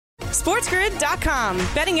SportsGrid.com.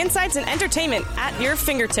 Betting insights and entertainment at your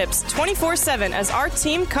fingertips 24/7 as our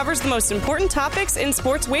team covers the most important topics in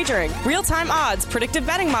sports wagering. Real-time odds, predictive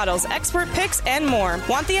betting models, expert picks, and more.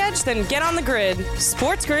 Want the edge? Then get on the grid.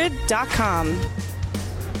 SportsGrid.com.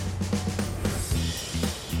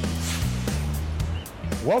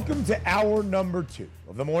 Welcome to hour number 2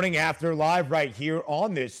 of the morning after, live right here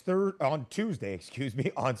on Tuesday,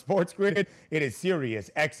 on Sports Grid. It is Sirius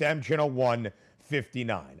XM channel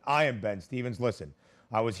 159. I am Ben Stevens. Listen,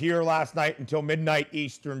 I was here last night until midnight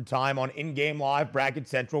Eastern time on In-Game Live Bracket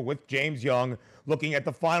Central with James Young, looking at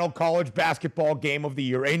the final college basketball game of the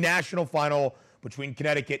year, a national final between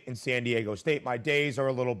Connecticut and San Diego State. My days are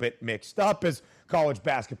a little bit mixed up as college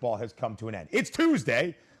basketball has come to an end. It's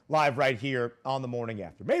Tuesday, live right here on the morning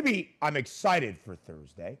after. Maybe I'm excited for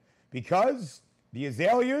Thursday because the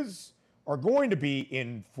azaleas are going to be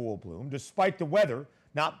in full bloom despite the weather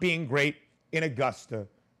not being great in Augusta,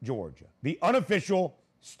 Georgia. The unofficial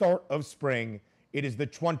start of spring, it is the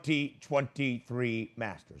 2023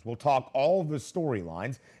 Masters. We'll talk all the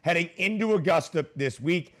storylines heading into Augusta this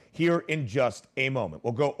week here in just a moment.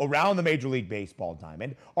 We'll go around the Major League Baseball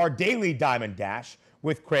diamond, our daily diamond dash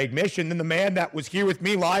with Craig Mish, and then the man that was here with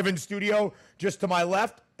me live in studio just to my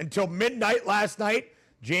left until midnight last night,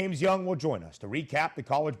 James Young, will join us to recap the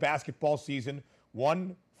college basketball season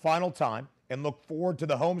one final time and look forward to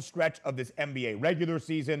the home stretch of this NBA regular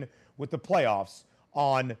season with the playoffs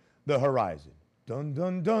on the horizon. Dun,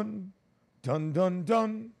 dun, dun, dun, dun,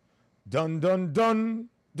 dun, dun, dun, dun,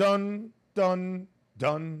 dun, dun,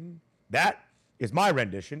 dun. That is my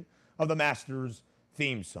rendition of the Masters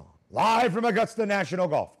theme song. Live from Augusta National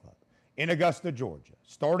Golf Club in Augusta, Georgia.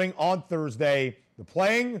 Starting on Thursday, the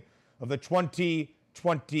playing of the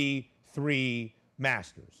 2023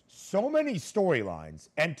 Masters. So many storylines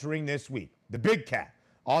entering this week. The Big Cat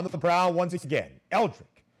on the prowl once again.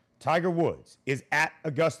 Eldrick, Tiger Woods, is at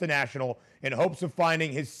Augusta National in hopes of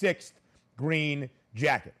finding his 6th green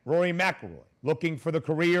jacket. Rory McIlroy looking for the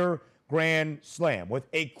career Grand Slam with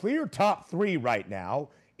a clear top 3 right now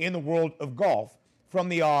in the world of golf from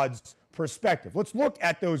the odds perspective. Let's look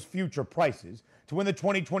at those future prices to win the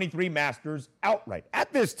 2023 Masters outright.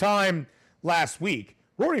 At this time last week,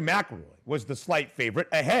 Rory McIlroy was the slight favorite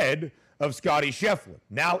ahead of Scottie Scheffler.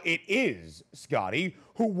 Now it is Scottie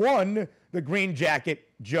who won the green jacket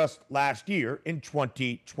just last year in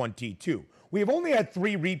 2022. We have only had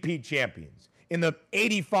 3 repeat champions in the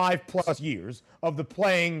 85-plus years of the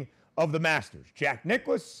playing of the Masters. Jack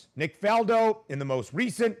Nicklaus, Nick Faldo in the most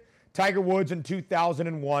recent, Tiger Woods in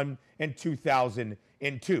 2001 and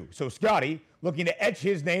 2002. So Scottie looking to etch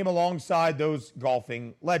his name alongside those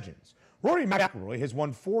golfing legends. Rory McIlroy has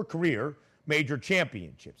won 4 career major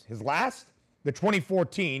championships. His last, the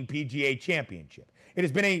 2014 PGA Championship. It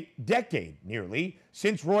has been a decade nearly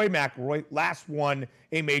since Rory McIlroy last won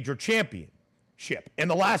a major championship. And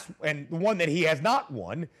the one that he has not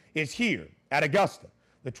won is here at Augusta,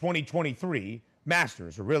 the 2023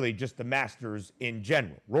 Masters, or really just the Masters in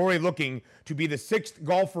general. Rory looking to be the 6th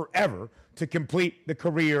golfer ever to complete the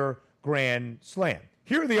career Grand Slam.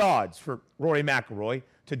 Here are the odds for Rory McIlroy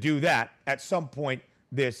to do that at some point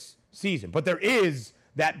this season. But there is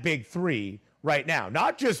that big 3 right now,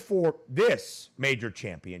 not just for this major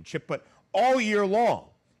championship, but all year long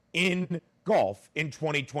in golf in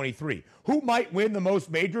 2023. Who might win the most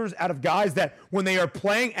majors out of guys that, when they are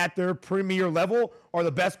playing at their premier level, are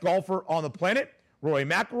the best golfer on the planet? Rory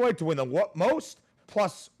McIlroy to win the most,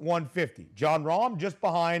 plus 150. Jon Rahm just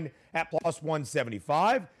behind at plus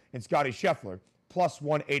 175, and Scottie Scheffler plus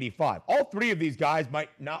 185. All 3 of these guys might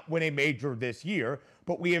not win a major this year,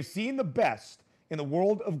 but we have seen the best in the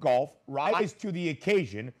world of golf rise to the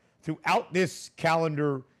occasion throughout this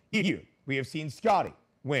calendar year. We have seen Scottie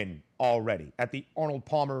win already at the Arnold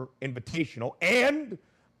Palmer Invitational, and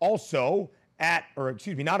also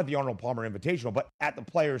not at the Arnold Palmer Invitational, but at the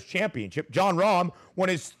Players Championship. Jon Rahm won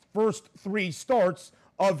his first 3 starts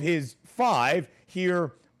of his 5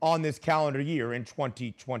 here on this calendar year in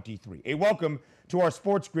 2023. A welcome to our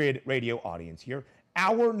Sports Grid radio audience here.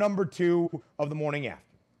 Hour number 2 of the morning after.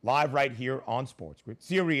 Live right here on Sports Grid,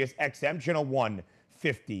 Sirius XM channel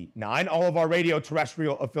 159. All of our radio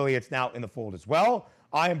terrestrial affiliates now in the fold as well.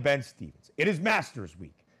 I am Ben Stevens. It is Masters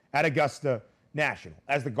Week at Augusta National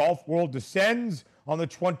as the golf world descends on the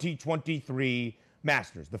 2023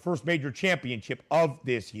 Masters, the first major championship of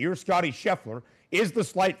this year. Scottie Scheffler is the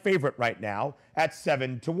slight favorite right now at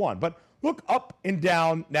 7-1. But look up and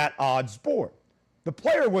down that odds board. The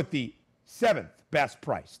player with the 7th best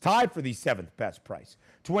price, tied for the 7th best price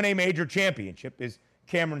to win a major championship, is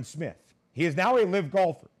Cameron Smith. He is now a live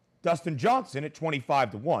golfer. Dustin Johnson at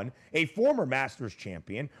 25-1, a former Masters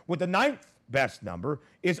champion with the 9th best number,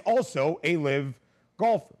 is also a live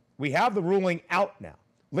golfer. We have the ruling out now.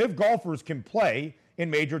 Live golfers can play in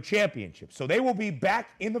major championships, so they will be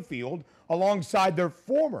back in the field alongside their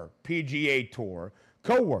former PGA Tour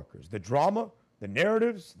co-workers. The drama, the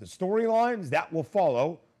narratives, the storylines that will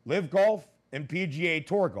follow Live Golf and PGA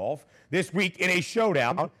Tour golf this week in a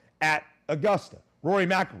showdown at Augusta. Rory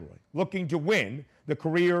McIlroy looking to win the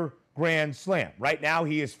career Grand Slam. Right now,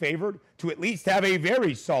 he is favored to at least have a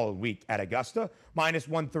very solid week at Augusta, minus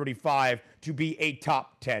 135 to be a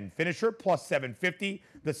top 10 finisher, plus 750,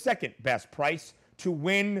 the second best price to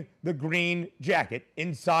win the green jacket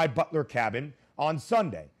inside Butler Cabin on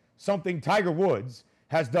Sunday, something Tiger Woods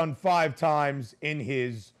has done 5 times in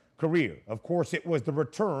his career. Of course, it was the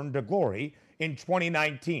return to glory in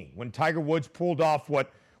 2019 when Tiger Woods pulled off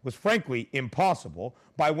what was frankly impossible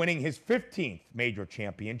by winning his 15th major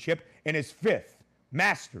championship and his 5th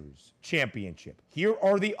Masters championship. Here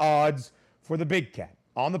are the odds for the Big Cat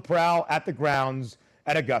on the prowl at the grounds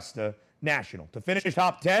at Augusta National. To finish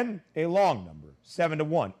top 10, a long number,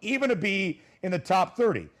 7-1. Even to be in the top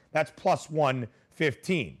 30, that's plus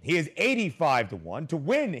 115. He is 85-1 to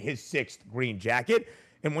win his 6th green jacket.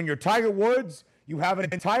 And when you're Tiger Woods, you have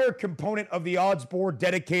an entire component of the odds board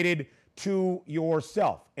dedicated to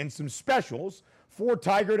yourself, and some specials for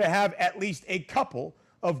Tiger to have at least a couple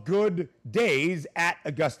of good days at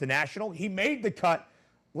Augusta National. He made the cut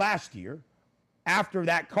last year after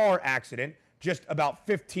that car accident just about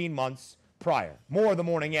 15 months prior. More the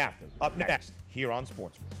morning after. Up next here on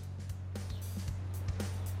Sportsman.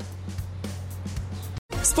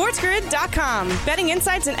 SportsGrid.com. Betting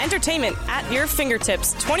insights and entertainment at your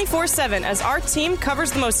fingertips 24/7 as our team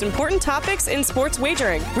covers the most important topics in sports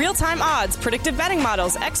wagering. Real-time odds, predictive betting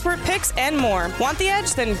models, expert picks, and more. Want the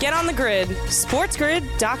edge? Then get on the grid.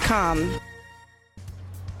 SportsGrid.com.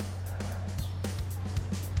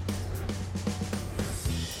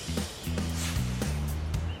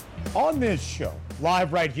 On this show,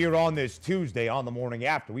 live right here on this Tuesday on the morning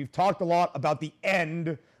after, we've talked a lot about the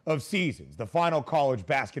end of seasons. The final college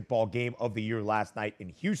basketball game of the year last night in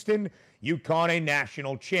Houston. UConn a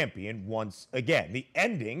national champion once again. The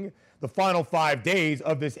ending, the final 5 days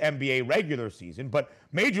of this NBA regular season, but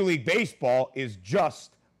Major League Baseball is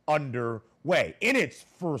just underway in its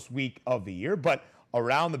first week of the year. But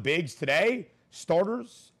around the bigs today,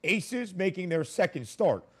 starters, aces making their second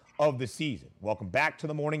start of the season. Welcome back to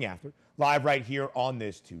the morning after, live right here on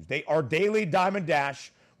this Tuesday. Our daily Diamond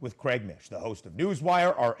Dash with Craig Mish, the host of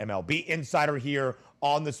Newswire, our MLB insider here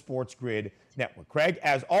on the Sports Grid Network. Craig,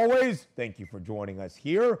 as always, thank you for joining us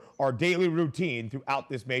here, our daily routine throughout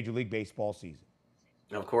this Major League Baseball season.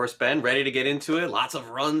 Of course, Ben, ready to get into it. Lots of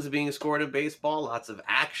runs being scored in baseball, lots of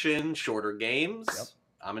action, shorter games. Yep.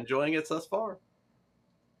 I'm enjoying it thus far.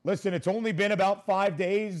 Listen, it's only been about 5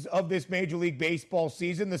 days of this Major League Baseball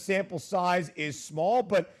season. The sample size is small,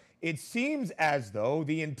 but it seems as though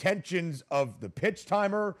the intentions of the pitch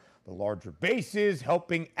timer, the larger bases,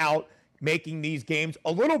 helping out making these games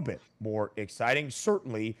a little bit more exciting,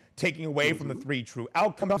 certainly taking away from the 3 true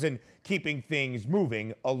outcomes and keeping things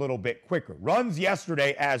moving a little bit quicker. Runs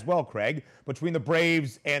yesterday as well, Craig, between the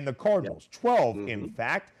Braves and the Cardinals. 12, in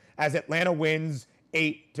fact, as Atlanta wins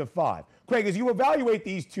 8-5. Craig, as you evaluate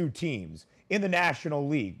these two teams in the National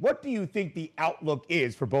League, what do you think the outlook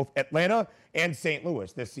is for both Atlanta and St.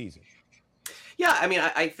 Louis this season? Yeah, I mean,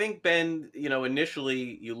 I think, Ben,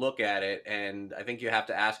 initially you look at it, and I think you have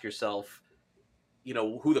to ask yourself,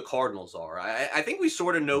 who the Cardinals are. I think we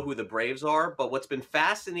sort of know who the Braves are, but what's been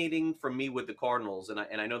fascinating for me with the Cardinals, and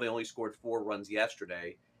I know they only scored 4 runs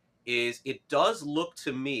yesterday, is it does look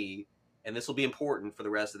to me, and this will be important for the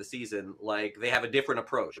rest of the season, like they have a different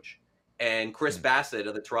approach. And Chris Bassett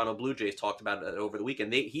of the Toronto Blue Jays talked about it over the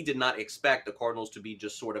weekend. He did not expect the Cardinals to be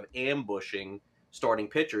just sort of ambushing starting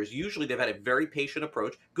pitchers. Usually they've had a very patient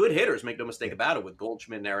approach. Good hitters, make no mistake about it, with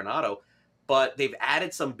Goldschmidt and Arenado. But they've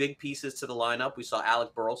added some big pieces to the lineup. We saw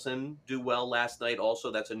Alec Burleson do well last night.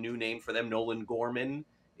 Also, that's a new name for them. Nolan Gorman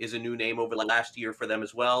is a new name over the last year for them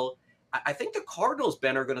as well. I think the Cardinals,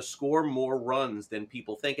 Ben, are going to score more runs than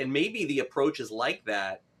people think. And maybe the approach is like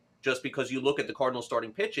that just because you look at the Cardinals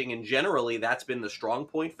starting pitching, and generally that's been the strong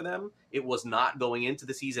point for them. It was not going into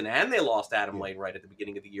the season, and they lost Adam Lane right at the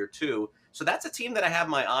beginning of the year too. So that's a team that I have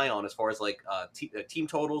my eye on as far as like team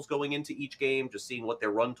totals going into each game, just seeing what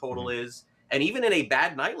their run total is. And even in a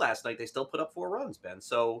bad night last night, they still put up 4 runs, Ben.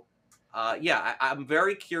 So I'm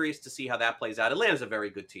very curious to see how that plays out. Atlanta's a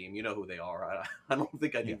very good team. You know who they are. I don't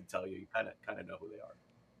think I need to tell you. You kind of know who they are.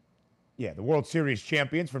 Yeah, the World Series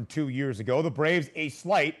champions from 2 years ago. The Braves, a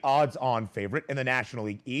slight odds-on favorite in the National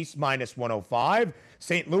League East, minus 105.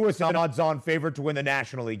 St. Louis, an odds-on favorite to win the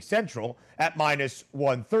National League Central at minus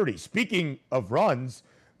 130. Speaking of runs,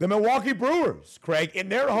 the Milwaukee Brewers, Craig, in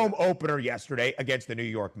their home opener yesterday against the New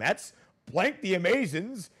York Mets, blanked the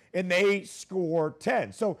Amazons, and they score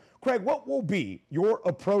 10. So, Craig, what will be your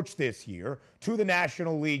approach this year to the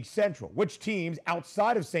National League Central? Which teams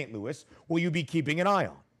outside of St. Louis will you be keeping an eye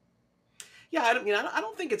on? Yeah, I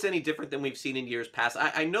don't think it's any different than we've seen in years past.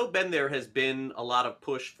 I know, Ben, there has been a lot of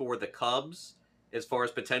push for the Cubs as far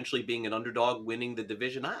as potentially being an underdog winning the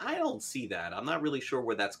division. I don't see that. I'm not really sure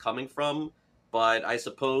where that's coming from. But I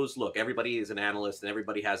suppose, look, everybody is an analyst and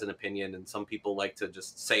everybody has an opinion, and some people like to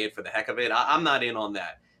just say it for the heck of it. I'm not in on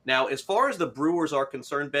that. Now, as far as the Brewers are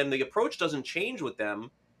concerned, Ben, the approach doesn't change with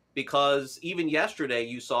them, because even yesterday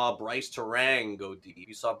you saw Bryce Terang go deep.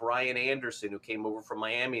 You saw Brian Anderson, who came over from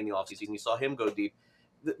Miami in the offseason. You saw him go deep.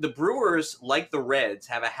 The Brewers, like the Reds,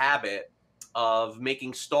 have a habit of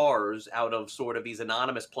making stars out of sort of these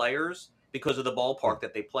anonymous players because of the ballpark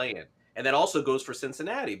that they play in. And that also goes for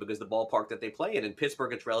Cincinnati, because the ballpark that they play in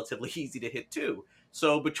Pittsburgh, it's relatively easy to hit too.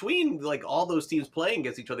 So between like all those teams playing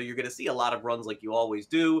against each other, you're going to see a lot of runs like you always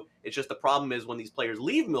do. It's just the problem is when these players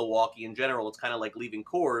leave Milwaukee in general, it's kind of like leaving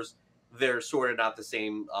Coors. They're sort of not the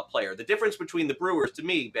same player. The difference between the Brewers, to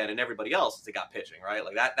me, Ben, and everybody else is they got pitching, right?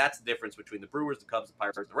 Like that's the difference between the Brewers, the Cubs, the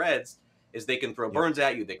Pirates, the Reds, is they can throw Burns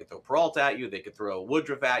at you, they can throw Peralta at you, they can throw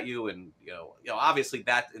Woodruff at you, and you know, obviously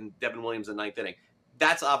that and Devin Williams in ninth inning.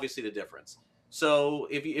 That's obviously the difference. So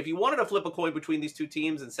if you wanted to flip a coin between these two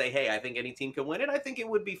teams and say, hey, I think any team can win it, I think it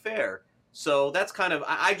would be fair. So that's kind of,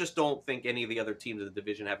 I just don't think any of the other teams in the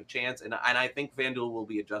division have a chance. And I think FanDuel will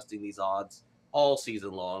be adjusting these odds all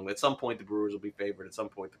season long. At some point, the Brewers will be favored. At some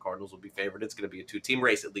point, the Cardinals will be favored. It's going to be a two-team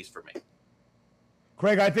race, at least for me.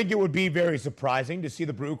 Craig, I think it would be very surprising to see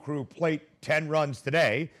the Brew Crew plate 10 runs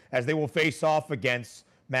today, as they will face off against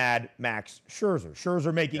Mad Max Scherzer.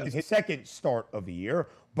 Scherzer making his second start of the year,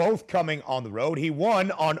 both coming on the road. He won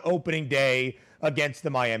on opening day against the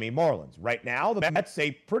Miami Marlins. Right now, the Mets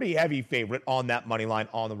a pretty heavy favorite on that money line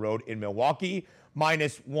on the road in Milwaukee,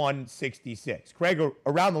 minus 166. Craig,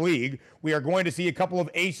 around the league, we are going to see a couple of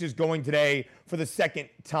aces going today for the second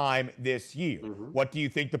time this year. What do you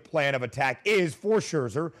think the plan of attack is for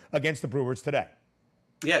Scherzer against the Brewers today?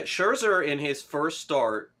 Yeah, Scherzer in his first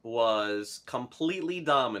start was completely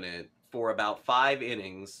dominant for about 5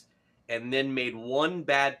 innings, and then made one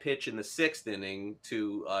bad pitch in the 6th inning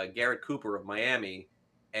to Garrett Cooper of Miami,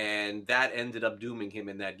 and that ended up dooming him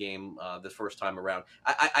in that game the first time around.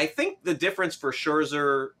 I think the difference for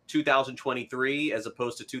Scherzer 2023 as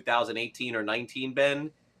opposed to 2018 or 19,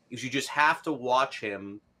 Ben, is you just have to watch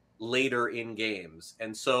him later in games.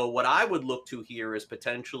 And so what I would look to here is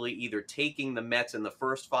potentially either taking the Mets in the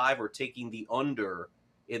first 5 or taking the under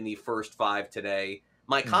in the first 5 today.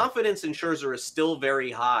 My confidence in Scherzer is still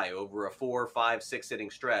very high over a 4, 5, 6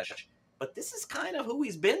 inning stretch. But this is kind of who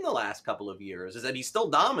he's been the last couple of years, is that he's still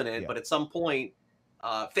dominant, but at some point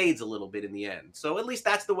fades a little bit in the end. So at least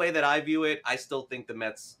that's the way that I view it. I still think the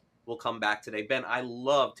Mets will come back today. Ben, I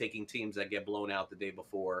love taking teams that get blown out the day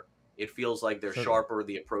before. It feels like they're sharper,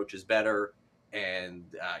 the approach is better. And,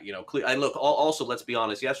 I look, also, let's be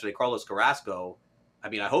honest, yesterday, Carlos Carrasco, I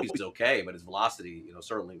mean, I hope he's okay, but his velocity,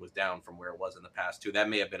 certainly was down from where it was in the past, too. That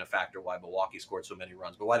may have been a factor why Milwaukee scored so many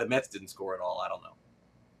runs, but why the Mets didn't score at all, I don't know.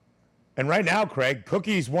 And right now, Craig,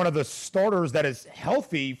 Cookie's one of the starters that is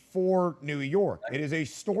healthy for New York. It is a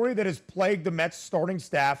story that has plagued the Mets starting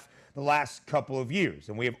staff the last couple of years,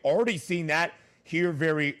 and we have already seen that here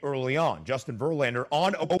very early on. Justin Verlander,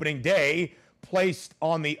 on opening day, placed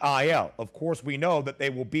on the IL. Of course, we know that they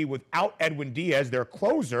will be without Edwin Diaz, their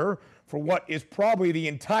closer, for what is probably the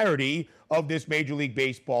entirety of this Major League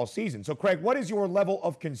Baseball season. So, Craig, what is your level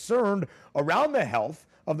of concern around the health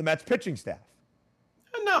of the Mets pitching staff?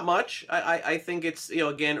 Not much. I think it's,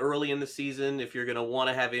 again, early in the season. If you're going to want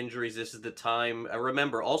to have injuries, this is the time.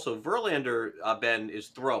 Remember, also, Verlander, Ben, is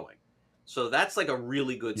throwing. So that's like a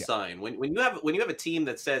really good sign. When you have a team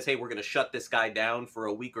that says, hey, we're going to shut this guy down for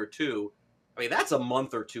a week or two, I mean, that's a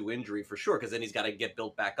month or two injury for sure, because then he's got to get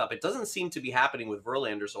built back up. It doesn't seem to be happening with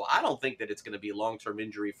Verlander, so I don't think that it's going to be a long-term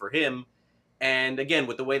injury for him. And again,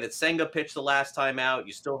 with the way that Senga pitched the last time out,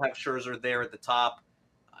 you still have Scherzer there at the top.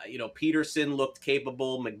 Peterson looked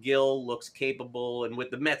capable. McGill looks capable. And with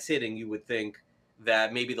the Mets hitting, you would think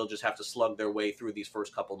that maybe they'll just have to slug their way through these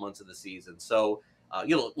first couple months of the season. So,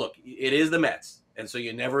 look, it is the Mets. And so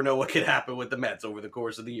you never know what could happen with the Mets over the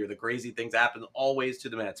course of the year. The crazy things happen always to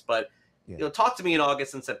the Mets. But talk to me in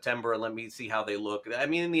August and September and let me see how they look. I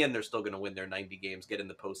mean, in the end, they're still going to win their 90 games, get in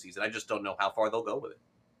the postseason. I just don't know how far they'll go with it.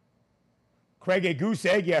 Craig, a goose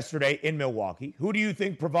egg yesterday in Milwaukee. Who do you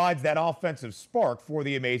think provides that offensive spark for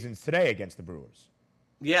the Amazons today against the Brewers?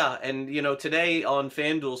 Yeah, and, today on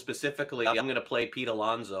FanDuel specifically, I'm going to play Pete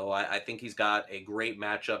Alonso. I think he's got a great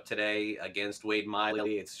matchup today against Wade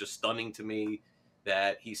Miley. It's just stunning to me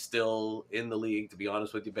that he's still in the league, to be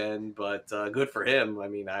honest with you, Ben, but good for him. I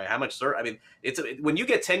mean, when you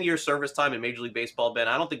get 10 years service time in Major League Baseball, Ben,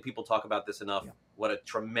 I don't think people talk about this enough. Yeah. What a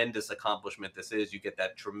tremendous accomplishment this is. You get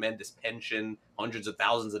that tremendous pension, hundreds of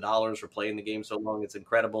thousands of dollars for playing the game so long. It's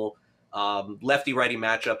incredible. Lefty-righty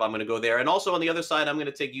matchup, I'm going to go there. And also on the other side, I'm going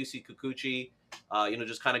to take UC Kikuchi,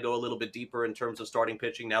 just kind of go a little bit deeper in terms of starting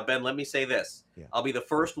pitching. Now, Ben, let me say this. Yeah. I'll be the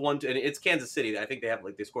first one to, and it's Kansas City. I think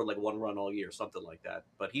they scored like one run all year, something like that.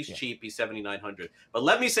 But he's cheap. He's 7,900. But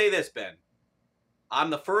let me say this, Ben.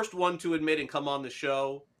 I'm the first one to admit and come on the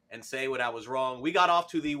show and say what I was wrong. We got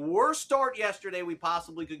off to the worst start yesterday we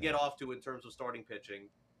possibly could get off to in terms of starting pitching.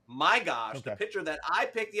 My gosh, The pitcher that I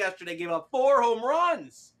picked yesterday gave up 4 home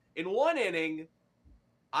runs in 1 inning.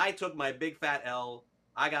 I took my big fat L.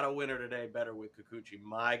 I got a winner today, better with Kikuchi.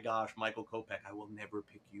 My gosh, Michael Kopech, I will never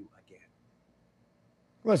pick you again.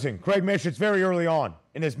 Listen, Craig Mish, it's very early on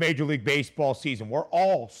in this Major League Baseball season. We're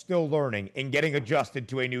all still learning and getting adjusted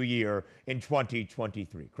to a new year in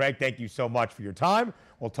 2023. Craig, thank you so much for your time.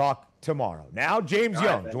 We'll talk tomorrow. Now, James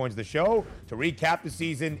Young joins the show to recap the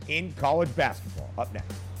season in college basketball. Up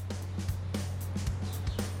next.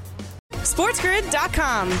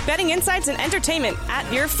 SportsGrid.com. Betting insights and entertainment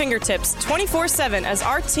at your fingertips 24/7 as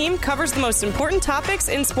our team covers the most important topics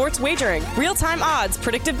in sports wagering. Real-time odds,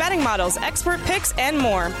 predictive betting models, expert picks, and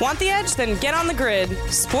more. Want the edge? Then get on the grid.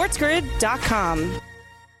 SportsGrid.com.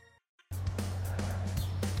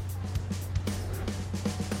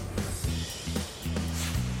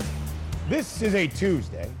 This is a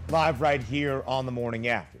Tuesday, live right here on the morning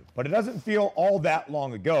after. But it doesn't feel all that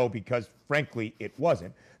long ago, because frankly it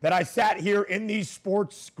wasn't, that I sat here in these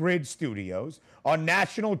Sports Grid studios on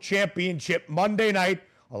National Championship Monday night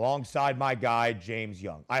alongside my guy, James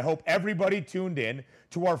Young. I hope everybody tuned in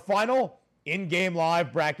to our final in-game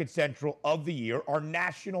live Bracket Central of the year, our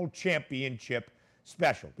National Championship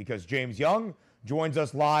special, because James Young joins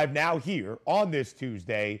us live now here on this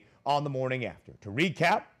Tuesday on the morning after to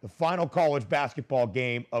recap the final college basketball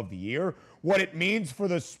game of the year, what it means for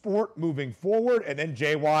the sport moving forward, and then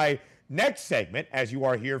JY, next segment, as you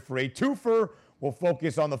are here for a twofer, we'll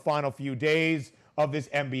focus on the final few days of this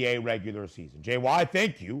NBA regular season. JY,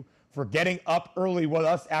 thank you for getting up early with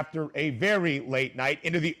us after a very late night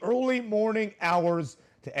into the early morning hours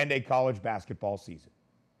to end a college basketball season.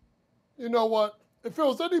 You know what? If it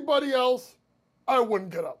was anybody else, I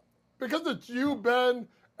wouldn't get up. Because it's you, Ben,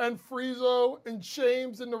 and Friezo, and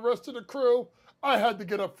Shames, and the rest of the crew, I had to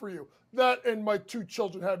get up for you. That and my 2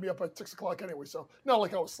 children had me up at 6 o'clock anyway, so not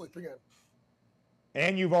like I was sleeping in.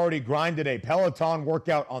 And you've already grinded a Peloton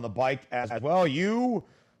workout on the bike as well. You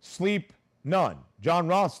sleep none. John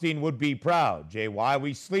Rothstein would be proud. JY,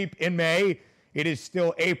 we sleep in May. It is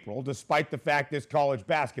still April, despite the fact this college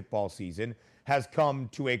basketball season has come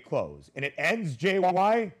to a close. And it ends,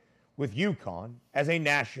 JY, with UConn as a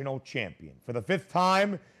national champion. For the 5th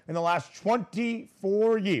time in the last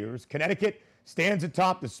 24 years, Connecticut stands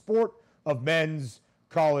atop the sport of men's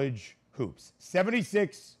college hoops.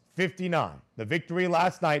 76-59, the victory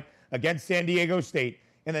last night against San Diego State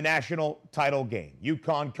in the national title game.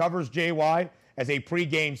 UConn covers JY as a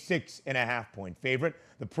pregame 6.5-point favorite.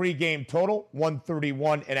 The pregame total,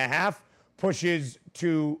 131.5, pushes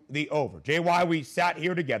to the over. JY, we sat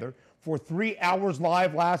here together for 3 hours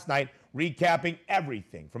live last night, recapping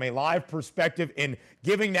everything from a live perspective in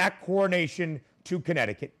giving that coronation to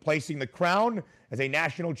Connecticut, placing the crown as a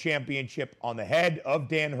national championship on the head of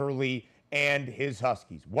Dan Hurley and his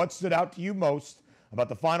Huskies. What stood out to you most about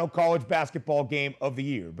the final college basketball game of the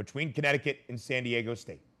year between Connecticut and San Diego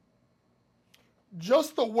State?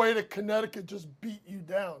 Just the way that Connecticut just beat you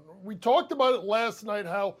down. We talked about it last night,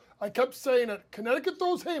 how I kept saying that Connecticut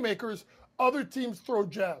throws haymakers, other teams throw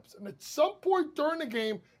jabs. And at some point during the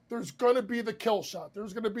game, there's going to be the kill shot.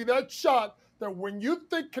 There's going to be that shot that when you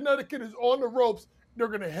think Connecticut is on the ropes, they're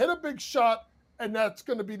going to hit a big shot, and that's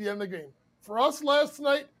going to be the end of the game. For us last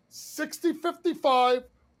night, 60-55,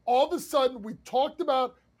 all of a sudden we talked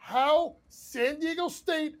about how San Diego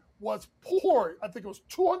State was poor. I think it was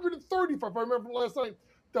 235, if I remember last night,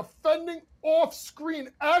 defending off-screen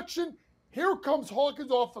action. Here comes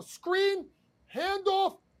Hawkins off a screen,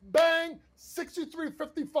 handoff, bang,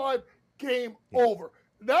 63-55, game over.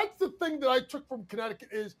 That's the thing that I took from Connecticut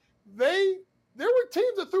is they there were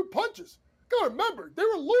teams that threw punches. Gotta remember, they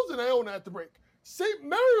were losing Iona at the break. St.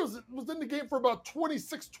 Mary's was in the game for about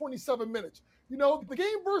 26, 27 minutes. You know, the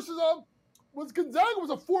game versus was Gonzaga was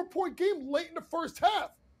a 4-point game late in the first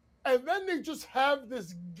half. And then they just have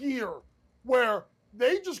this gear where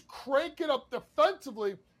they just crank it up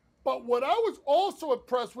defensively. But what I was also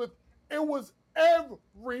impressed with, it was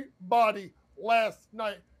everybody last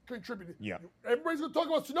night contributed. Yeah. Everybody's going to talk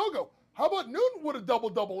about Sunogo. How about Newton with a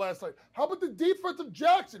double-double last night? How about the defense of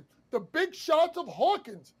Jackson? The big shots of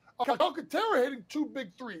Hawkins. Alcantara hitting 2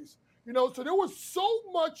 big threes. You know, so there was so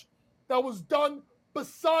much that was done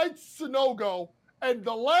besides Sunogo. And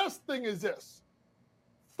the last thing is this.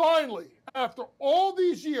 Finally, after all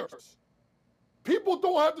these years, people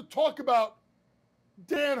don't have to talk about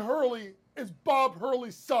Dan Hurley is Bob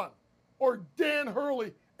Hurley's son, or Dan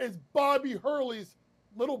Hurley is Bobby Hurley's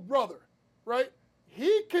little brother, right?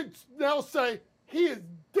 He can now say he is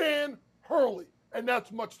Dan Hurley, and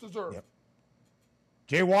that's much deserved. Yep.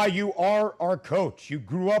 JY, you are our coach. You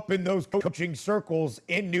grew up in those coaching circles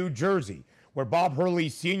in New Jersey, where Bob Hurley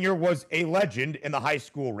Sr. was a legend in the high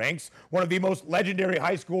school ranks, one of the most legendary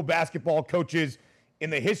high school basketball coaches in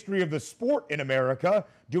the history of the sport in America,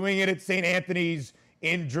 doing it at St. Anthony's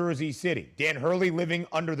in Jersey City. Dan Hurley living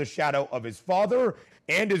under the shadow of his father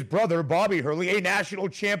and his brother, Bobby Hurley, a national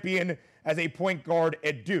champion as a point guard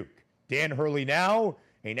at Duke. Dan Hurley now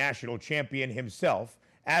a national champion himself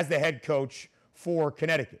as the head coach for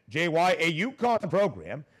Connecticut. JY, a UConn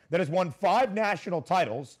program that has won 5 national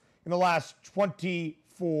titles in the last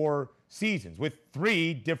 24 seasons with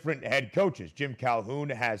 3 different head coaches. Jim Calhoun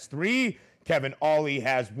has 3, Kevin Ollie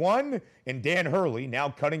has 1, and Dan Hurley now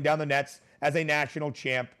cutting down the nets as a national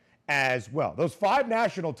champ as well. Those 5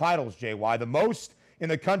 national titles, JY, the most in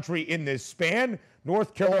the country in this span.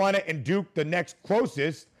 North Carolina and Duke, the next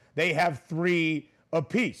closest, they have 3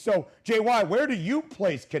 apiece. So, JY, where do you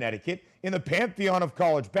place Connecticut in the pantheon of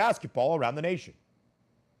college basketball around the nation?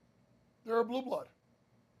 They're a blue blood.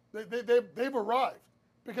 They've arrived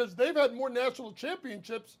because they've had more national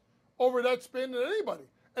championships over that span than anybody.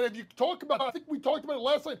 And if you talk about, I think we talked about it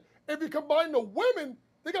last night, if you combine the women,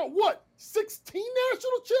 they got what, 16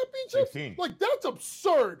 national championships? 16. Like, that's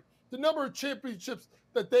absurd, the number of championships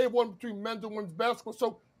that they've won between men's and women's basketball.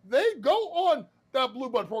 So they go on that blue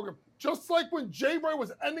blood program. Just like when Jay Wright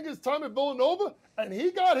was ending his time at Villanova and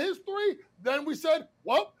he got his 3, then we said,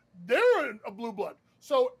 well, they're a blue blood.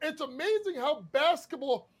 So it's amazing how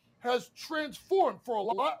basketball has transformed. For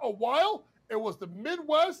a while, it was the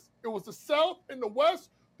Midwest, it was the South and the West.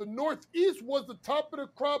 The Northeast was the top of the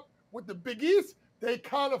crop with the Big East. They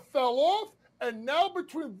kind of fell off. And now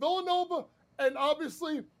between Villanova and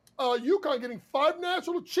obviously UConn getting 5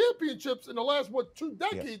 national championships in the last, 2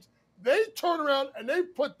 decades, they turn around and they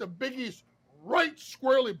put the Big East right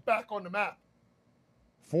squarely back on the map.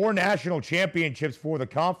 4 national championships for the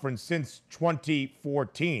conference since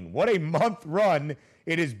 2014. What a month run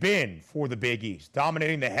it has been for the Big East.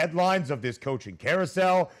 Dominating the headlines of this coaching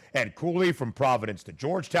carousel. Ed Cooley from Providence to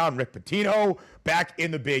Georgetown. Rick Pitino back in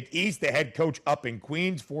the Big East. The head coach up in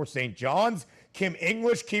Queens for St. John's. Kim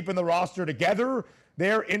English keeping the roster together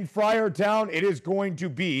there in Friartown. It is going to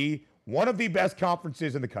be one of the best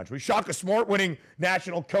conferences in the country. Shaka Smart winning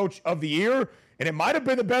National Coach of the Year. And it might have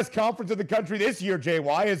been the best conference in the country this year,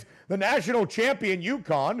 JY, as the national champion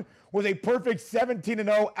UConn was a perfect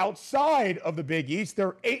 17-0 outside of the Big East. There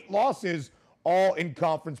are 8 losses all in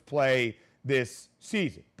conference play this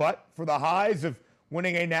season. But for the highs of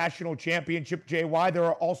winning a national championship, JY, there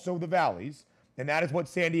are also the valleys. And that is what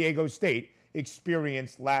San Diego State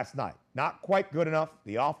experienced last night. Not quite good enough.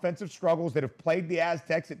 The offensive struggles that have plagued the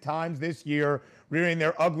Aztecs at times this year, rearing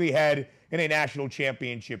their ugly head in a national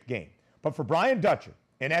championship game. But for Brian Dutcher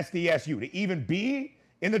and SDSU to even be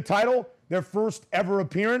in the title, their first ever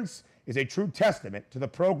appearance, is a true testament to the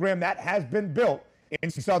program that has been built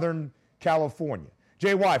in Southern California.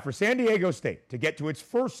 JY, for San Diego State to get to its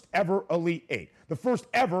first ever Elite 8, the first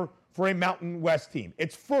ever for a Mountain West team,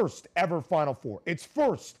 its first ever Final Four, its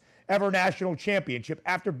first ever national championship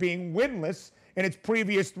after being winless in its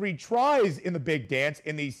previous 3 tries in the Big Dance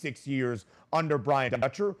in these 6 years under Brian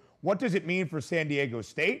Dutcher. What does it mean for San Diego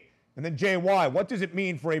State? And then, JY, what does it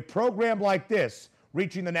mean for a program like this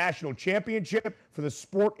reaching the national championship for the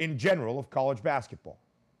sport in general of college basketball?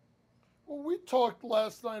 Well, we talked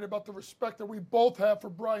last night about the respect that we both have for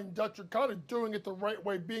Brian Dutcher, kind of doing it the right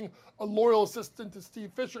way, being a loyal assistant to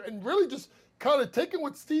Steve Fisher, and really just kind of taking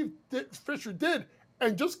what Fisher did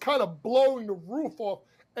and just kind of blowing the roof off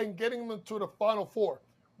and getting them to the Final Four.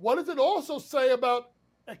 What does it also say about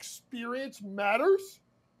experience matters?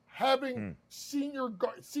 Having seniors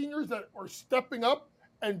that are stepping up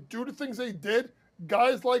and do the things they did,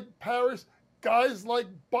 guys like Paris, guys like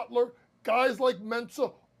Butler, guys like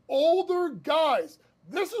Mensah, older guys.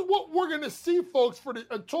 This is what we're going to see, folks,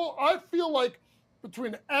 until I feel like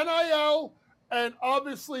between NIL and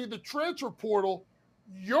obviously the transfer portal,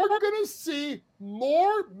 you're going to see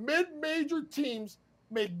more mid-major teams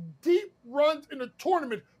make deep runs in the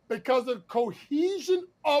tournament because of cohesion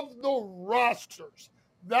of the rosters.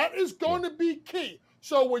 That is going to be key.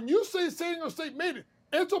 So when you say San Diego State made it,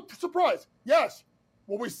 it's a surprise. Yes.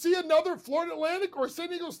 Will we see another Florida Atlantic or San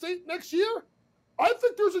Diego State next year? I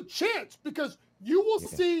think there's a chance because you will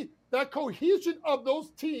see that cohesion of those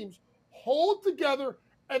teams hold together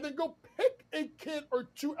and then go pick a kid or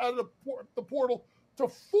two out of the portal to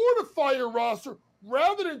fortify your roster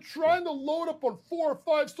rather than trying to load up on 4 or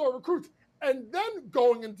 5-star recruits and then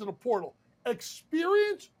going into the portal.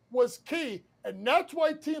 Experience was key, and that's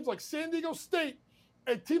why teams like San Diego State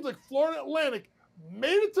and teams like Florida Atlantic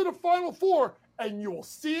made it to the Final Four, and you will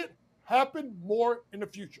see it happen more in the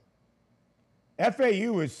future.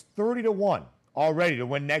 FAU is 30-1 already to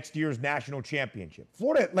win next year's national championship.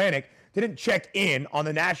 Florida Atlantic didn't check in on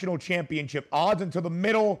the national championship odds until the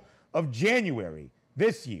middle of January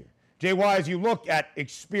this year. JY, as you look at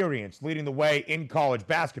experience leading the way in college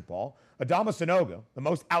basketball, Adama Sanogo, the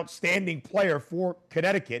most outstanding player for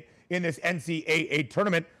Connecticut in this NCAA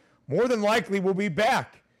tournament, more than likely will be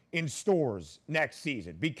back in stores next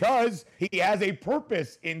season because he has a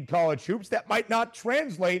purpose in college hoops that might not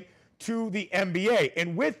translate to the NBA.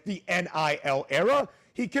 And with the NIL era,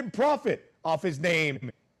 he can profit off his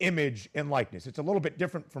name, image, and likeness. It's a little bit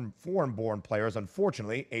different from foreign-born players,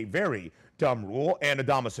 unfortunately, a very dumb rule. And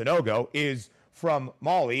Adama Sanogo is from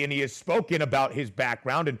Mali, and he has spoken about his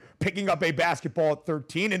background and picking up a basketball at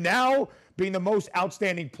 13 and now being the most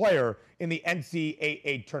outstanding player in the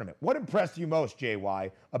NCAA tournament. What impressed you most, JY,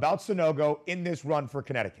 about Sanogo in this run for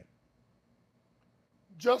Connecticut?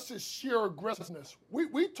 Just his sheer aggressiveness.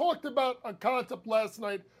 We talked about a concept last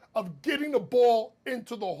night of getting the ball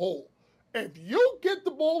into the hole. If you get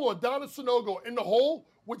the ball to Adama Sanogo in the hole,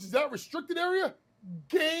 which is that restricted area,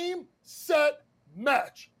 game, set,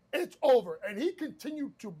 match. It's over. And he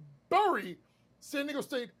continued to bury San Diego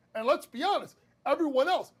State, and let's be honest, everyone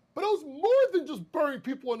else. But it was more than just burying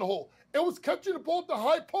people in the hole. It was catching the ball at the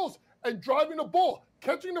high post and driving the ball,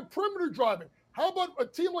 catching the perimeter driving. How about a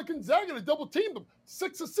team like Gonzaga that double teamed them?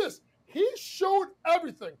 6 assists. He showed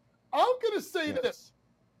everything. I'm going to say this.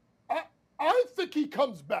 I think he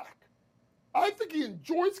comes back. I think he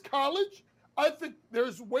enjoys college. I think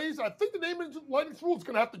there's ways. I think the name and likeness rule is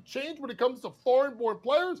going to have to change when it comes to foreign-born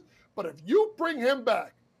players. But if you bring him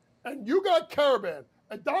back, and you got Caravan,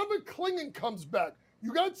 and Donovan Clingan comes back,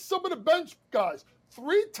 you got some of the bench guys,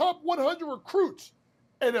 3 top 100 recruits,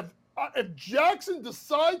 and if Jackson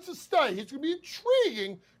decides to stay, he's going to be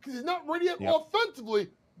intriguing because he's not ready yet offensively.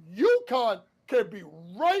 UConn can be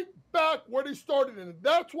right back where they started, and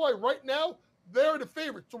that's why right now they're the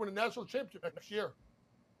favorites to win a national championship next year.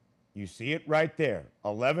 You see it right there,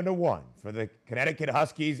 11-1 for the Connecticut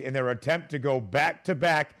Huskies in their attempt to go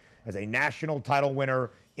back-to-back as a national title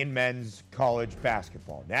winner in men's college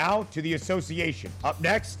basketball. Now to the association. Up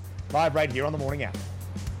next, live right here on the Morning After.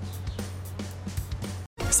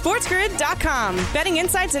 SportsGrid.com. Betting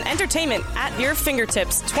insights and entertainment at your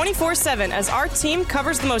fingertips 24/7 as our team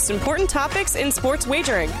covers the most important topics in sports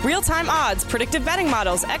wagering. Real-time odds, predictive betting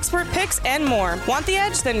models, expert picks, and more. Want the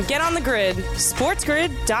edge? Then get on the grid.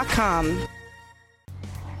 SportsGrid.com.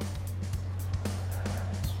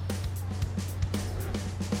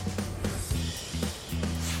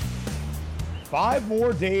 Five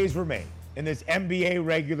more days remain in this NBA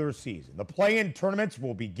regular season. The play-in tournaments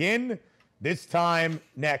will begin this time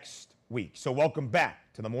next week. So welcome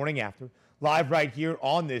back to the Morning After, live right here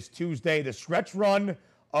on this Tuesday, the stretch run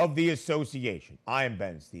of the association. I am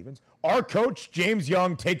Ben Stevens. Our coach, James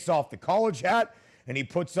Young, takes off the college hat and he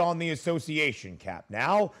puts on the association cap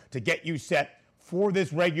now to get you set for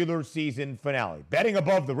this regular season finale. Betting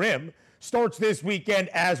above the rim starts this weekend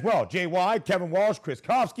as well. JY, Kevin Walsh, Chris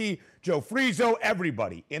Kofsky, Joe Frieso,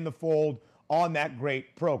 everybody in the fold on that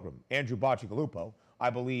great program. Andrew Bacigalupo, I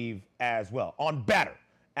believe, as well, on Batter,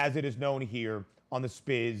 as it is known here on the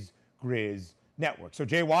Spiz Grizz Network. So,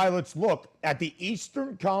 JY, let's look at the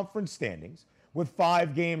Eastern Conference standings with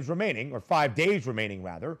 5 days remaining,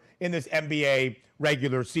 rather, in this NBA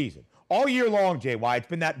regular season. All year long, JY, it's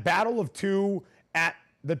been that battle of 2 at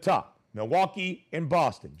the top. Milwaukee and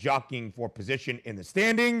Boston jockeying for position in the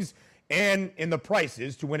standings and in the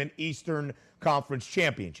prices to win an Eastern Conference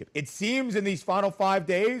championship. It seems in these final 5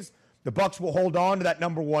 days, the Bucks will hold on to that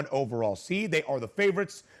number 1 overall seed. They are the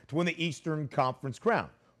favorites to win the Eastern Conference crown.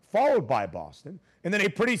 followed by Boston, and then a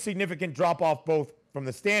pretty significant drop-off both from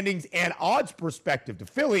the standings and odds perspective to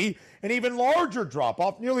Philly, an even larger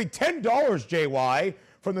drop-off, nearly $10, JY,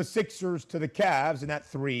 from the Sixers to the Cavs in that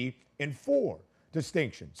 3 and 4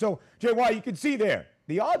 distinction. So, JY, you can see there,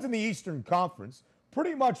 the odds in the Eastern Conference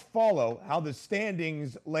pretty much follow how the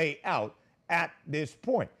standings lay out at this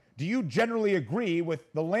point. Do you generally agree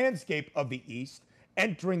with the landscape of the East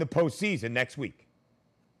entering the postseason next week?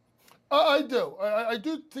 I do. I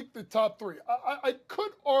do think the top three. I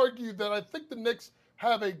could argue that I think the Knicks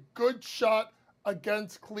have a good shot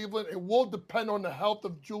against Cleveland. It will depend on the health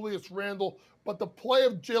of Julius Randle, but the play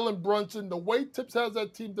of Jalen Brunson, the way Tips has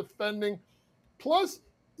that team defending, plus,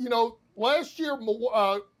 last year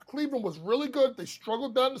Cleveland was really good. They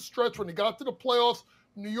struggled down the stretch when they got to the playoffs.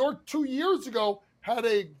 New York 2 years ago had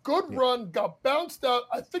a good run, got bounced out.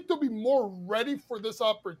 I think they'll be more ready for this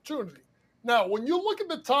opportunity. Now, when you look at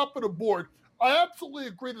the top of the board, I absolutely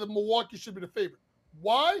agree that Milwaukee should be the favorite.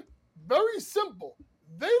 Why? Very simple.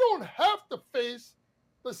 They don't have to face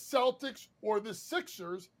the Celtics or the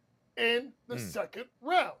Sixers in the second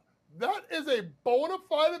round. That is a bona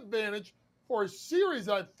fide advantage for a series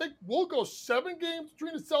I think will go 7 games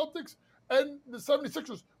between the Celtics and the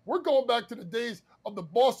 76ers. We're going back to the days of the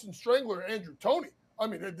Boston Strangler, Andrew Toney. I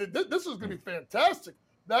mean, this is going to be fantastic,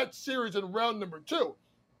 that series in round number 2.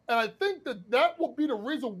 And I think that will be the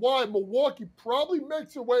reason why Milwaukee probably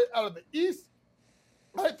makes their way out of the East.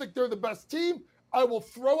 I think they're the best team. I will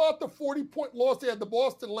throw out the 40-point loss they had to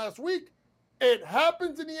Boston last week. It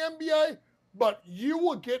happens in the NBA, but you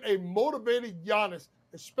will get a motivated Giannis,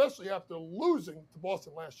 especially after losing to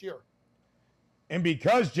Boston last year. And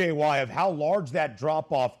because, JY, of how large that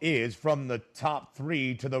drop-off is from the top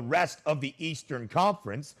 3 to the rest of the Eastern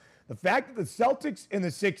Conference, the fact that the Celtics and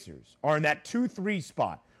the Sixers are in that 2-3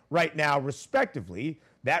 spot right now, respectively,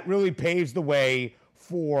 that really paves the way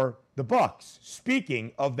for the Bucks.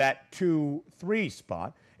 Speaking of that 2-3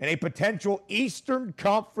 spot and a potential Eastern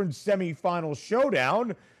Conference semifinal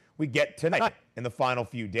showdown we get tonight in the final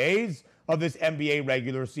few days of this NBA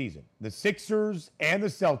regular season. The Sixers and the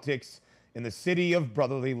Celtics in the city of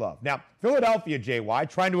brotherly love. Now, Philadelphia, JY,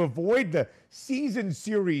 trying to avoid the season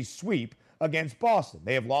series sweep against Boston.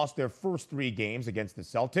 They have lost their first 3 games against the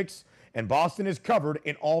Celtics, and Boston is covered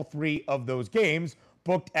in all 3 of those games,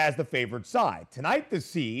 booked as the favored side. Tonight, the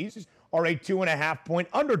C's are a 2.5-point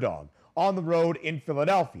underdog on the road in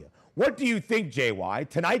Philadelphia. What do you think, JY,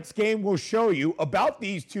 tonight's game will show you about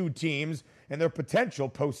these two teams and their potential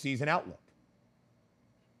postseason outlook?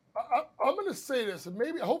 I'm going to say this,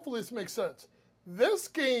 and hopefully this makes sense. This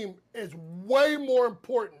game is way more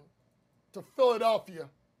important to Philadelphia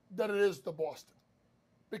than it is to Boston,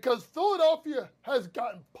 because Philadelphia has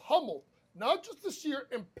gotten pummeled, not just this year,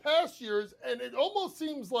 in past years, and it almost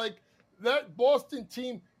seems like that Boston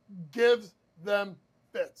team gives them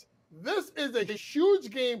fits. This is a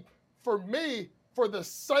huge game for me, for the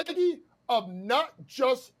psyche of not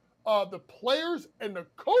just the players and the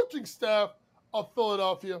coaching staff of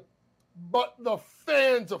Philadelphia, but the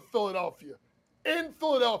fans of Philadelphia. In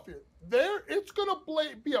Philadelphia, it's going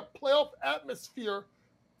to be a playoff atmosphere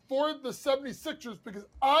for the 76ers, because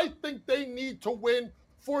I think they need to win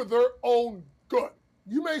for their own good.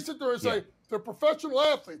 You may sit there and say, they're professional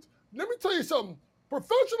athletes. Let me tell you something.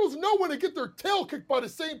 Professionals know when to get their tail kicked by the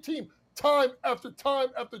same team time after time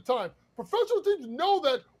after time. Professional teams know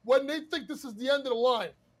that when they think this is the end of the line.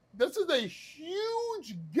 This is a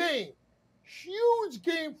huge game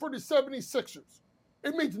for the 76ers.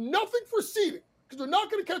 It means nothing for seeding, because they're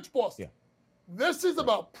not going to catch Boston. This is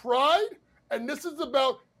about pride, and this is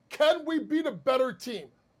about, can we beat a better team?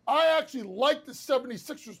 I actually like the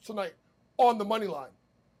 76ers tonight on the money line.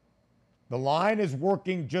 The line is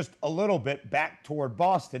working just a little bit back toward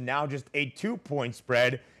Boston, now just a 2-point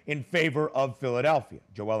spread in favor of Philadelphia.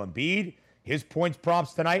 Joel Embiid, his points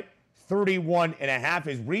props tonight, 31.5.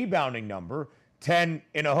 His rebounding number, 10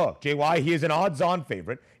 in a hook. JY, he is an odds-on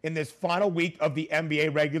favorite in this final week of the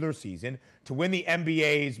NBA regular season to win the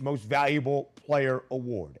NBA's Most Valuable Player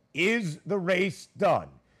award. Is the race done?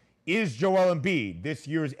 Is Joel Embiid this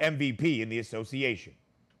year's MVP in the association?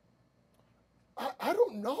 I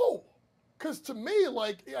don't know. Because to me,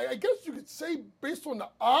 I guess you could say based on the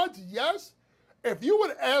odds, yes. If you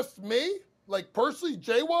would ask me, personally,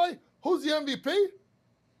 JY, who's the MVP?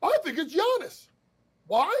 I think it's Giannis.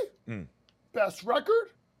 Why? Best record,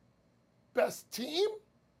 best team,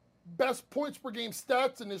 best points per game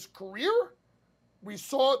stats in his career. We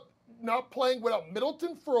saw it not playing without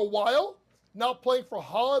Middleton for a while, not playing for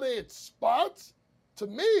Holiday at spots. To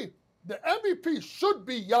me, the MVP should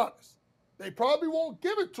be Giannis. They probably won't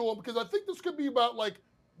give it to him, because I think this could be about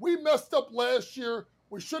we messed up last year.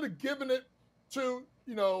 We should have given it to,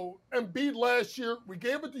 Embiid last year. We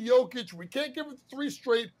gave it to Jokic. We can't give it to 3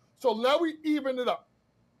 straight. So now we even it up.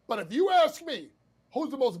 But if you ask me,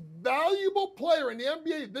 who's the most valuable player in the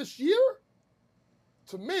NBA this year?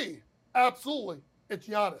 To me, absolutely, it's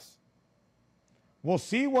Giannis. We'll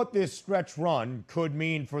see what this stretch run could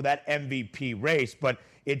mean for that MVP race, but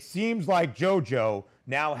it seems like JoJo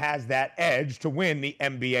now has that edge to win the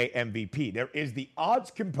NBA MVP. There is the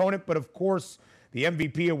odds component, but of course, the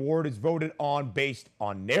MVP award is voted on based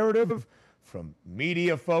on narrative from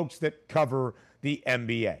media folks that cover the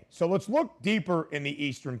NBA. So let's look deeper in the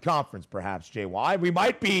Eastern Conference, perhaps, JY. We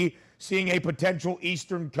might be seeing a potential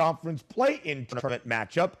Eastern Conference play-in tournament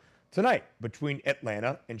matchup tonight between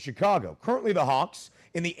Atlanta and Chicago. Currently, the Hawks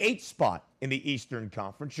in the 8th spot in the Eastern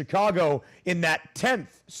Conference. Chicago in that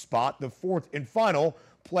 10th spot, the 4th and final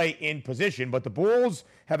play-in position. But the Bulls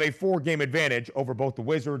have a 4-game advantage over both the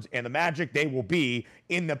Wizards and the Magic. They will be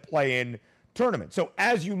in the play-in tournament. So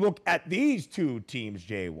as you look at these two teams,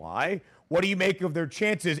 JY, what do you make of their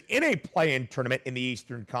chances in a play-in tournament in the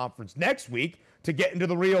Eastern Conference next week to get into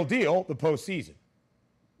the real deal, the postseason?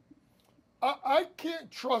 I can't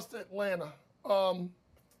trust Atlanta.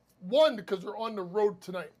 One, because they're on the road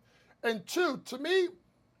tonight. And 2, to me,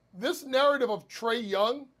 this narrative of Trae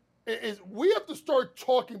Young is we have to start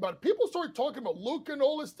talking about it. People start talking about Luka and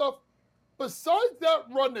all this stuff. Besides that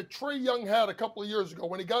run that Trae Young had a couple of years ago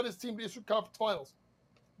when he got his team to the Eastern Conference Finals,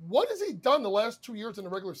 what has he done the last 2 years in the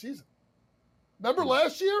regular season? Remember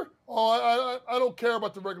last year? Oh, I don't care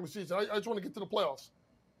about the regular season. I just want to get to the playoffs.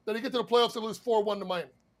 Then he get to the playoffs and lose 4-1 to Miami.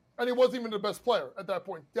 And he wasn't even the best player at that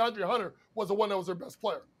point. DeAndre Hunter was the one that was their best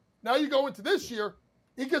player. Now you go into this year,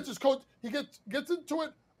 he gets his coach, he gets into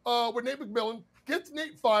it with Nate McMillan, gets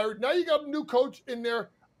Nate fired. Now you got a new coach in there.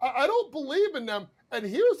 I don't believe in them. And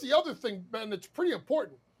here's the other thing, Ben, that's pretty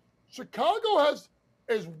important. Chicago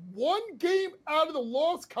is 1 game out of the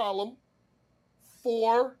loss column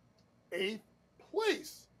for 8th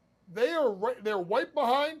place. They're right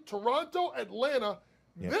behind Toronto, Atlanta.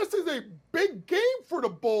 Yep. This is a big game for the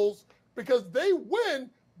Bulls because they win,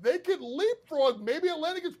 they could leapfrog. Maybe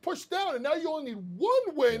Atlanta gets pushed down, and now you only need 1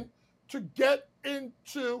 win to get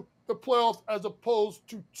into the playoffs as opposed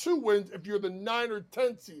to 2 wins if you're the 9 or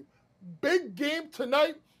 10 seed. Big game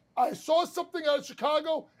tonight. I saw something out of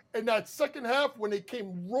Chicago in that second half when they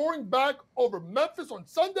came roaring back over Memphis on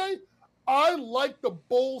Sunday. I like the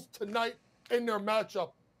Bulls tonight in their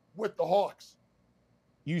matchup with the Hawks.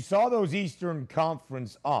 You saw those Eastern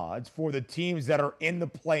Conference odds for the teams that are in the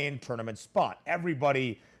play-in tournament spot.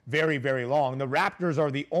 Everybody very, very long. The Raptors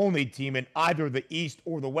are the only team in either the East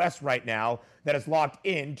or the West right now that is locked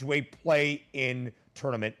into a play-in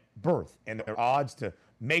tournament berth. And their odds to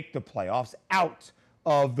make the playoffs out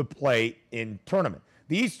of the play-in tournament.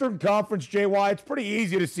 The Eastern Conference, JY, it's pretty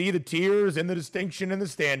easy to see the tiers and the distinction in the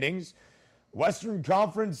standings. Western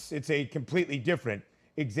Conference, it's a completely different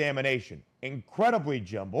examination. Incredibly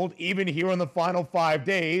jumbled, even here in the final 5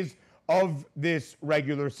 days of this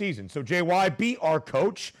regular season. So, JY, be our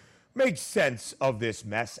coach. Make sense of this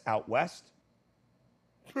mess out west.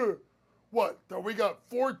 What? That we got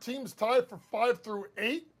 4 teams tied for 5 through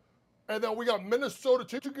 8? And then we got Minnesota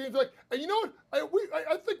 2 games back. And you know what?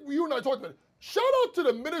 I think you and I talked about it. Shout out to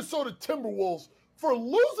the Minnesota Timberwolves for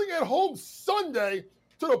losing at home Sunday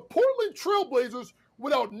to the Portland Trailblazers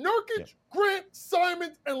without Nurkic, Grant,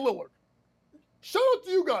 Simons, and Lillard. Shout out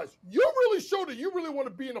to you guys. You really showed that you really want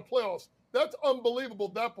to be in the playoffs. That's unbelievable,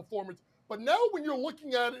 that performance. But now when you're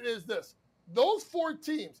looking at it is this. Those 4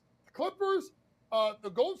 teams, the Clippers, the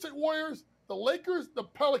Golden State Warriors, the Lakers, the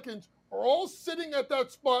Pelicans, are all sitting at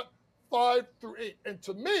that spot 5 through 8. And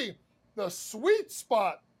to me, the sweet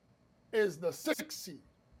spot is the 6th seed.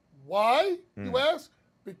 Why, you ask?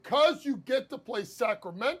 Because you get to play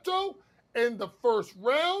Sacramento in the first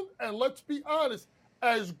round. And let's be honest,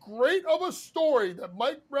 as great of a story that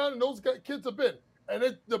Mike Brown and those kids have been, and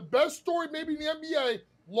it's the best story maybe in the NBA,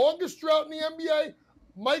 longest drought in the NBA,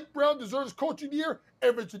 Mike Brown deserves Coach of the Year.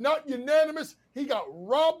 If it's not unanimous, he got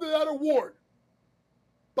robbed of that award.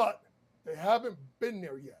 But they haven't been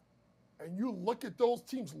there yet. And you look at those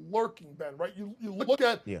teams lurking, Ben, right? You look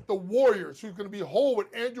at the Warriors, who's going to be whole with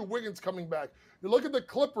Andrew Wiggins coming back. You look at the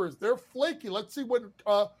Clippers, they're flaky. Let's see when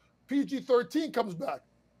PG-13 comes back.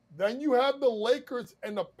 Then you have the Lakers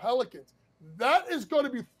and the Pelicans. That is going to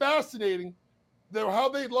be fascinating, how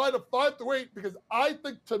they line up 5 through 8, because I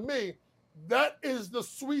think, to me, that is the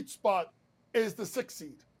sweet spot, is the 6th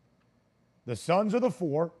seed. The Suns are the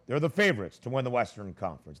 4. They're the favorites to win the Western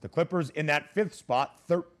Conference. The Clippers in that 5th spot,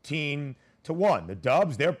 13-1. The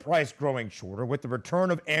Dubs, their price growing shorter with the return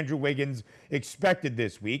of Andrew Wiggins expected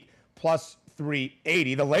this week, plus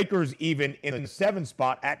 380. The Lakers even in the 7th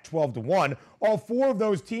spot at 12-1. All 4 of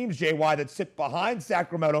those teams, JY, that sit behind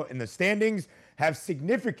Sacramento in the standings have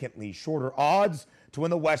significantly shorter odds to win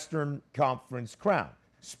the Western Conference crown.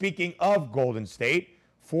 Speaking of Golden State,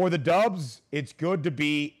 for the Dubs, it's good to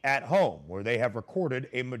be at home, where they have recorded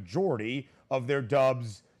a majority of their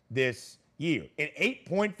dubs this year. An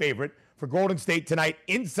 8-point favorite for Golden State tonight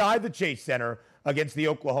inside the Chase Center against the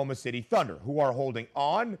Oklahoma City Thunder, who are holding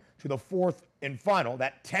on to the 4th and final,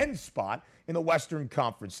 that 10 spot in the Western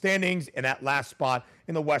Conference standings, and that last spot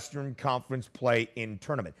in the Western Conference play-in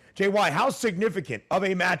tournament. JY, how significant of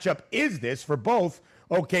a matchup is this for both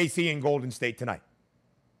OKC and Golden State tonight?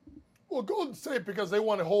 Well, Golden State, because they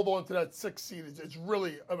want to hold on to that 6th seed, it's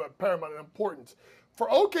really of paramount importance. For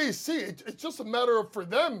OKC, it's just a matter of, for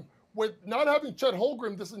them, with not having Chet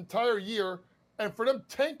Holmgren this entire year, and for them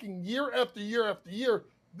tanking year after year after year,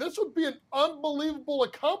 this would be an unbelievable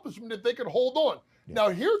accomplishment if they could hold on. Yeah. Now,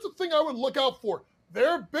 here's the thing I would look out for.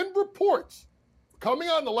 There have been reports coming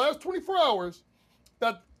out in the last 24 hours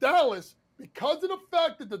that Dallas, because of the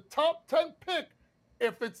fact that the top 10 pick,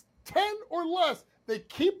 if it's 10 or less, they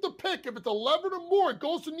keep the pick. If it's 11 or more, it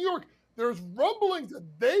goes to New York. There's rumblings that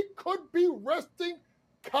they could be resting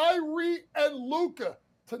Kyrie and Luka.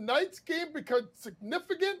 Tonight's game becomes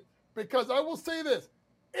significant because I will say this.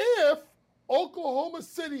 If Oklahoma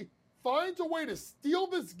City finds a way to steal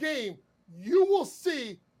this game, you will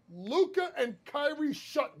see Luka and Kyrie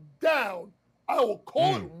shut down. I will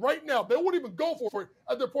call it right now. They won't even go for it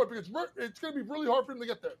at their point because it's going to be really hard for them to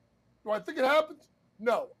get there. Do I think it happens?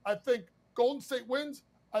 No. I think Golden State wins.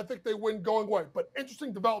 I think they win going away. But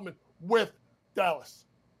interesting development with Dallas.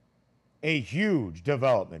 A huge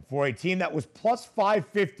development for a team that was plus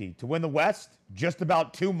 550 to win the West just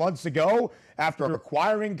about 2 months ago after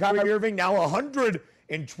acquiring Kyrie Irving, now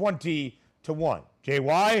 120 to 1.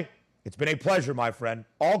 JY, it's been a pleasure, my friend.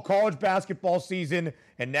 All college basketball season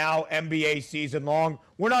and now NBA season long.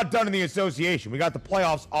 We're not done in the association. We got the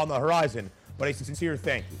playoffs on the horizon, but a sincere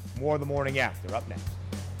thank you. More of the morning after up next.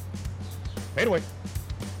 Fade away.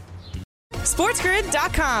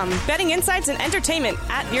 SportsGrid.com. Betting insights and entertainment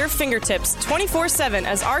at your fingertips 24/7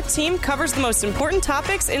 as our team covers the most important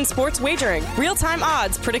topics in sports wagering. Real-time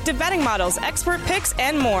odds, predictive betting models, expert picks,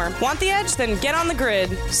 and more. Want the edge? Then get on the grid.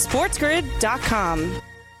 SportsGrid.com.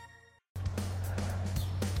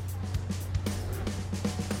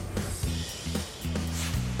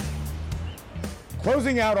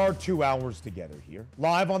 Closing out our 2 hours together here,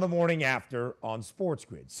 live on the morning after on Sports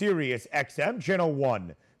Grid, Sirius XM, channel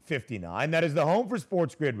 159. That is the home for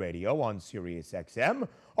Sports Grid Radio on Sirius XM,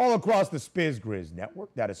 all across the Spiz Grizz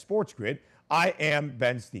network. That is Sports Grid. I am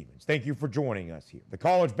Ben Stevens. Thank you for joining us here. The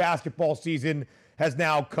college basketball season has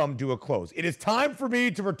now come to a close. It is time for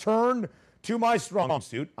me to return to my strong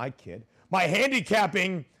suit. I kid. My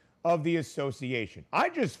handicapping of the association. I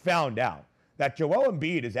just found out that Joel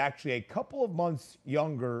Embiid is actually a couple of months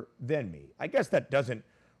younger than me. I guess that doesn't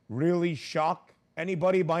really shock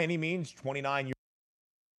anybody by any means. 29 years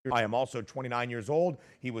old. I am also 29 years old.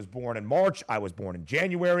 He was born in March. I was born in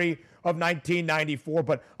January of 1994.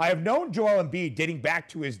 But I have known Joel Embiid dating back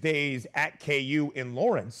to his days at KU in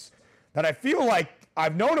Lawrence that I feel like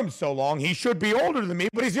I've known him so long, he should be older than me,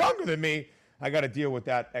 but he's younger than me. I got to deal with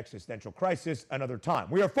that existential crisis another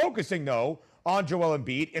time. We are focusing, though, on Joel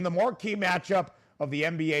Embiid in the marquee matchup of the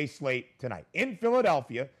NBA slate tonight. In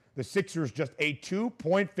Philadelphia, the Sixers just a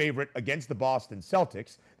 2-point favorite against the Boston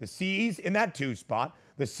Celtics. The C's in that 2 spot.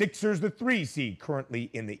 The Sixers, the 3 seed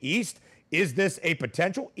currently in the East. Is this a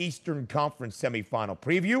potential Eastern Conference semifinal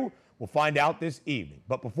preview? We'll find out this evening.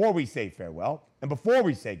 But before we say farewell and before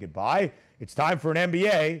we say goodbye, it's time for an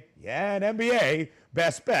NBA. Yeah, an NBA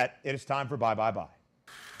best bet. It is time for bye, bye, bye.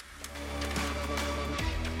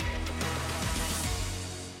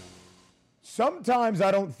 Sometimes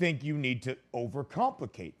I don't think you need to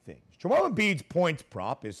overcomplicate things. Joel Embiid's points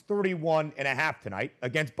prop is 31.5 tonight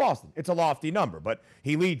against Boston. It's a lofty number, but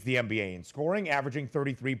he leads the NBA in scoring, averaging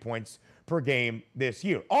 33 points per game this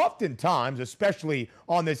year. Oftentimes, especially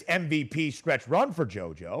on this MVP stretch run for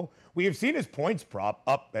JoJo, we have seen his points prop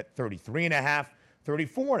up at 33.5,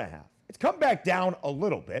 34.5. It's come back down a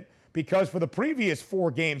little bit because for the previous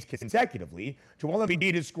 4 games consecutively, Joel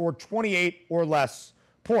Embiid has scored 28 or less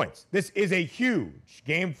points. This is a huge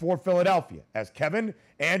game for Philadelphia, as Kevin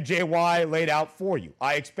and JY laid out for you.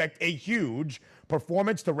 I expect a huge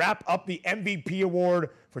performance to wrap up the MVP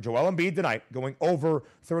award for Joel Embiid tonight, going over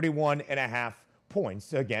 31.5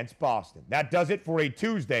 points against Boston. That does it for a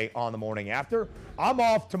Tuesday on the morning after. I'm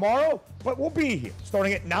off tomorrow, but we'll be here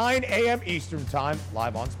starting at 9 a.m. Eastern time,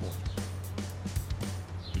 live on Sports.